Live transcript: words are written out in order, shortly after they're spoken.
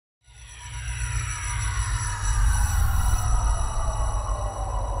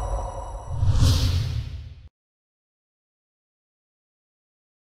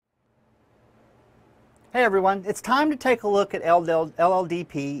Hey everyone, it's time to take a look at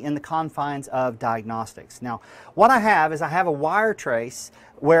LLDP in the confines of diagnostics. Now, what I have is I have a wire trace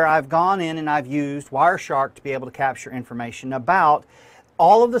where I've gone in and I've used Wireshark to be able to capture information about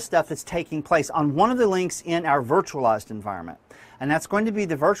all of the stuff that's taking place on one of the links in our virtualized environment. And that's going to be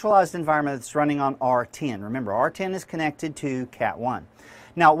the virtualized environment that's running on R10. Remember, R10 is connected to Cat1.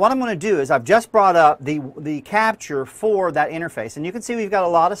 Now, what I'm going to do is I've just brought up the capture for that interface, and you can see we've got a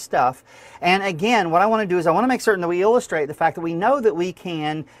lot of stuff. And again, what I want to do is I want to make certain that we illustrate the fact that we know that we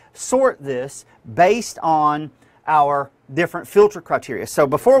can sort this based on our different filter criteria. So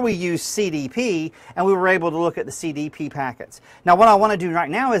before we used CDP, and we were able to look at the CDP packets. Now, what I want to do right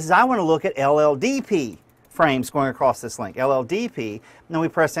now is I want to look at LLDP frames going across this link, LLDP, and then we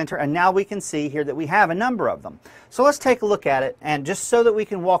press enter, and now we can see here that we have a number of them. So let's take a look at it, and just so that we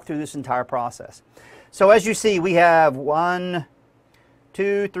can walk through this entire process. So as you see, we have 1,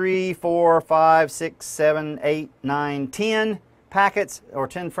 2, 3, 4, 5, 6, 7, 8, 9, 10 packets, or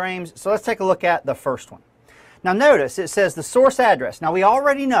 10 frames. So let's take a look at the first one. Now notice it says the source address. Now we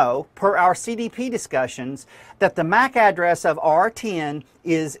already know, per our CDP discussions, that the MAC address of R10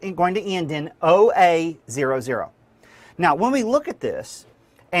 is going to end in OA00. Now when we look at this,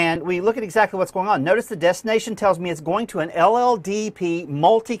 and we look at exactly what's going on, notice the destination tells me it's going to an LLDP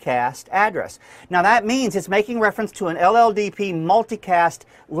multicast address. Now that means it's making reference to an LLDP multicast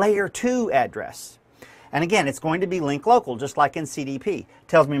layer 2 address. And again, it's going to be link local, just like in CDP. It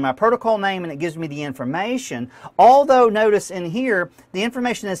tells me my protocol name and it gives me the information. Although, notice in here, the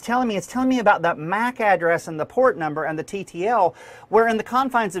information it's telling me about that MAC address and the port number and the TTL, where in the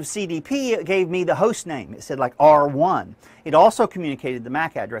confines of CDP, it gave me the host name. It said like R1. It also communicated the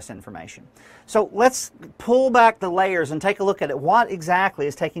MAC address information. So let's pull back the layers and take a look at it. What exactly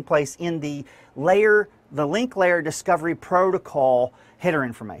is taking place in the link layer discovery protocol header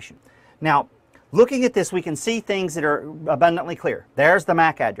information? Now, looking at this, we can see things that are abundantly clear. There's the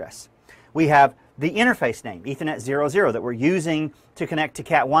MAC address. We have the interface name, Ethernet 00, that we're using to connect to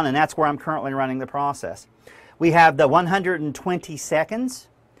Cat1, and that's where I'm currently running the process. We have the 120 seconds,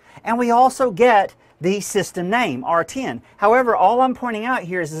 and we also get the system name, R10. However, all I'm pointing out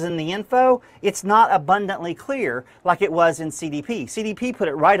here is in the info, it's not abundantly clear like it was in CDP. CDP put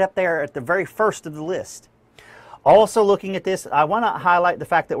it right up there at the very first of the list. Also looking at this, I want to highlight the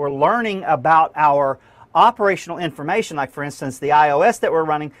fact that we're learning about our operational information, like for instance the iOS that we're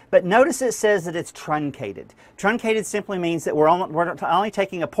running, but notice it says that it's truncated. Truncated simply means that we're only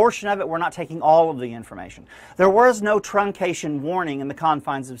taking a portion of it, we're not taking all of the information. There was no truncation warning in the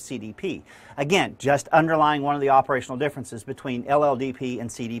confines of CDP. Again, just underlying one of the operational differences between LLDP and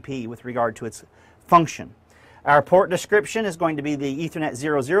CDP with regard to its function. Our port description is going to be the Ethernet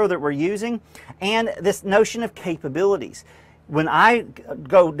 00 that we're using, and this notion of capabilities. When I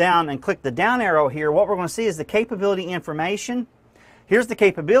go down and click the down arrow here, what we're going to see is the capability information. Here's the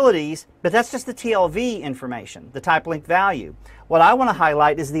capabilities, but that's just the TLV information, the type link value. What I want to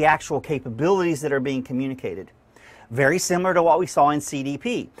highlight is the actual capabilities that are being communicated. Very similar to what we saw in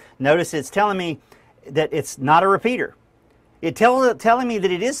CDP. Notice it's telling me that it's not a repeater. It's telling me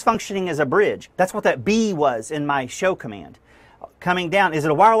that it is functioning as a bridge. That's what that B was in my show command. Coming down, is it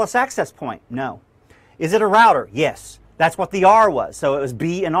a wireless access point? No. Is it a router? Yes. That's what the R was. So it was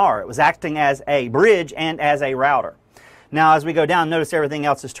B and R. It was acting as a bridge and as a router. Now as we go down, notice everything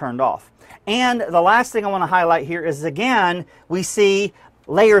else is turned off. And the last thing I want to highlight here is, again, we see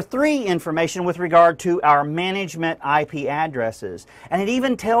Layer 3 information with regard to our management IP addresses. And it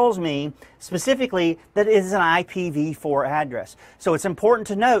even tells me specifically that it is an IPv4 address. So it's important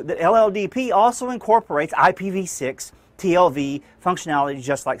to note that LLDP also incorporates IPv6 TLV functionality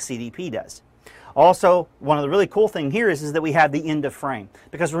just like CDP does. Also, one of the really cool things here is that we have the end of frame.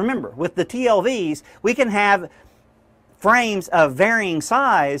 Because remember, with the TLVs, we can have frames of varying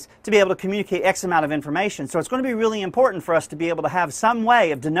size to be able to communicate X amount of information. So it's going to be really important for us to be able to have some way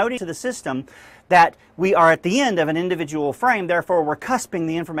of denoting to the system that we are at the end of an individual frame, therefore we're cusping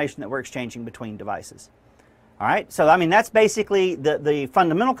the information that we're exchanging between devices. All right, so I mean that's basically the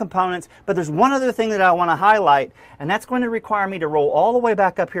fundamental components, but there's one other thing that I want to highlight, and that's going to require me to roll all the way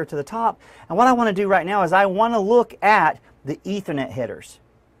back up here to the top. And what I want to do right now is I want to look at the Ethernet headers.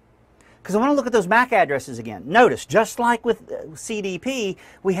 Because I want to look at those MAC addresses again. Notice, just like with CDP,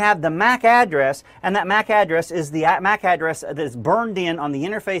 we have the MAC address, and that MAC address is the MAC address that is burned in on the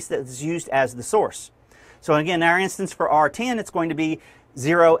interface that is used as the source. So again, in our instance for R10, it's going to be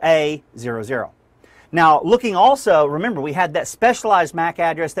 0A00. Now, looking also, remember we had that specialized MAC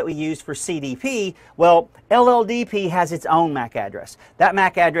address that we used for CDP. Well, LLDP has its own MAC address. That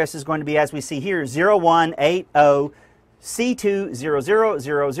MAC address is going to be, as we see here, 0180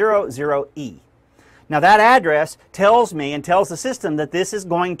 C20000E. Now that address tells me and tells the system that this is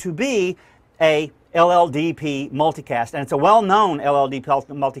going to be a LLDP multicast, and it's a well-known LLDP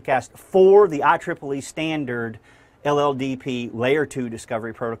multicast for the IEEE standard LLDP Layer 2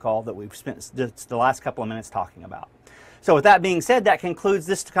 discovery protocol that we've spent the last couple of minutes talking about. So with that being said, that concludes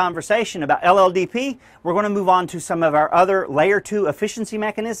this conversation about LLDP. We're going to move on to some of our other Layer 2 efficiency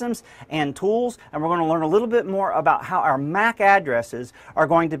mechanisms and tools, and we're going to learn a little bit more about how our MAC addresses are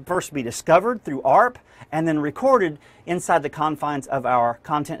going to first be discovered through ARP and then recorded inside the confines of our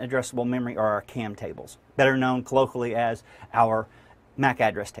content addressable memory, or our CAM tables, better known colloquially as our MAC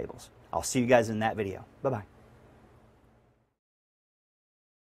address tables. I'll see you guys in that video. Bye-bye.